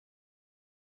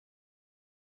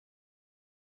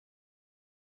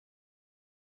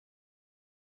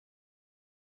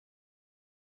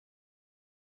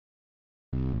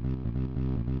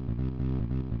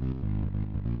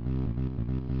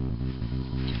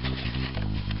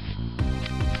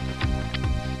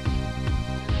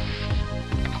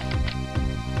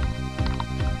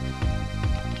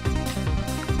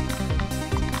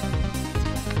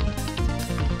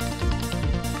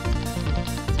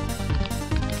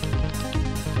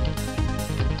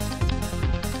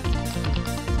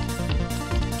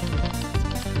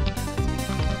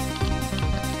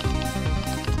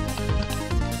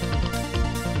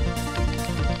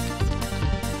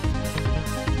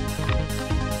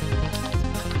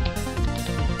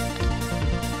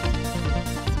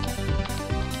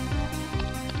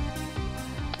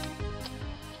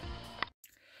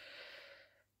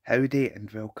Howdy and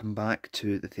welcome back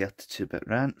to the 32-bit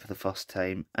rant for the first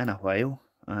time in a while,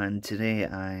 and today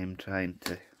I'm trying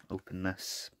to open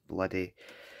this bloody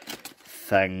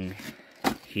thing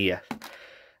here.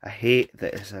 I hate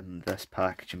that it's in this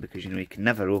packaging because you can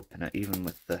never open it even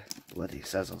with the bloody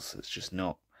scissors. It's just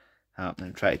not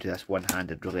happening. Try to do this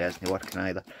one-handed really isn't working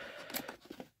either.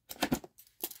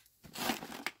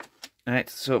 Right,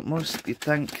 so most you'd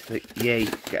think that yeah you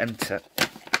could get into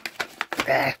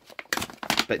it.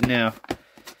 But no,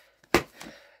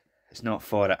 it's not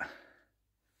for it.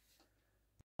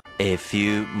 A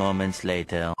few moments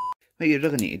later. What you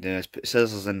really need to do is put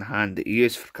scissors in the hand that you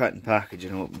use for cutting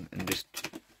packaging open and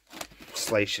just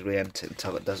slice your way into it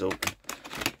until it does open.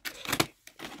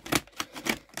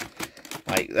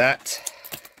 Like that.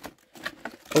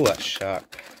 Oh, that's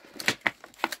sharp.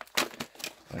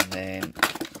 And then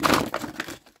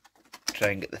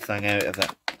try and get the thing out of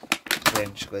it.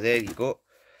 Eventually, there you go.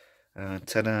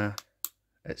 Ta-da!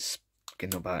 It's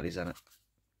got no batteries in it.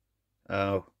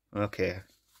 Oh, okay.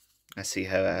 I see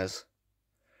how it is.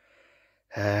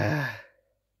 A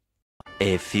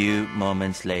few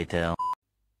moments later.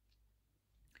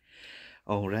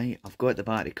 Alright, I've got the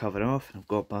battery cover off and I've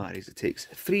got batteries. It takes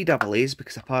 3 AA's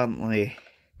because apparently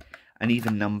an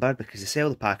even number, because they sell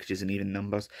the packages in even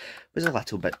numbers, was a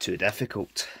little bit too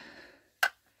difficult.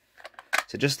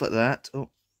 So just like that. Oh,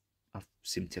 I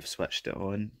seem to have switched it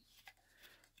on.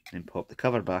 And pop the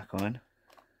cover back on.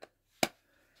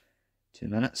 2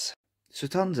 minutes. So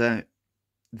it turns out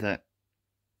that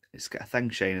it's got a thing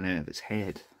shining out of its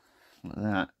head. Like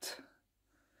that.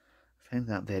 I find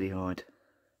that very odd.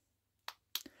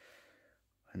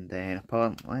 And then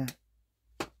apparently,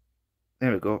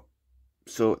 there we go.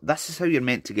 So this is how you're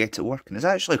meant to get it working. It's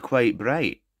actually quite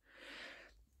bright.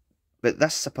 But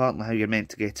this is apparently how you're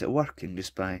meant to get it working,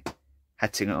 just by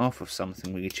hitting it off of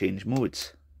something where you change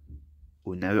modes.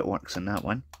 Oh, now it works on that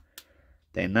one.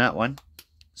 Then that one.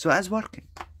 So it is working.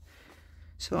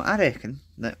 So I reckon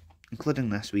that,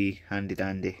 including this wee handy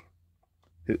dandy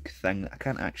hook thing that I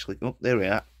can't actually, oh there we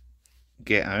are,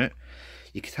 get out.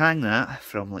 You could hang that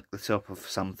from like the top of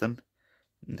something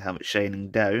and have it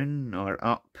shining down or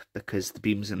up because the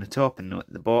beam's on the top and not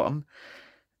at the bottom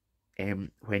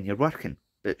when you're working.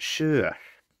 But sure,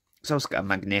 it's also got a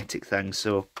magnetic thing,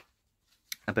 so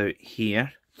about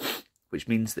here, which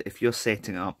means that if you're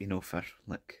setting it up, for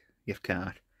like your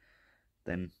car,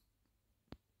 then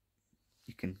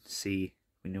you can see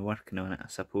when you're working on it, I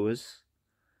suppose.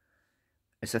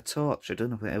 It's a torch. I don't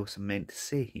know what else I'm meant to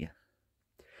say here.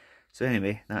 So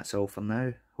anyway, that's all for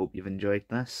now. Hope you've enjoyed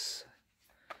this.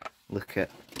 Look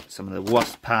at some of the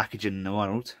worst packaging in the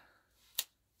world.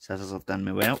 Scissors have done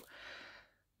me well.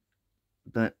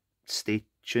 But stay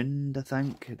tuned, I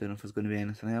think. I don't know if there's going to be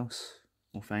anything else.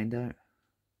 We'll find out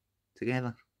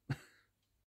together.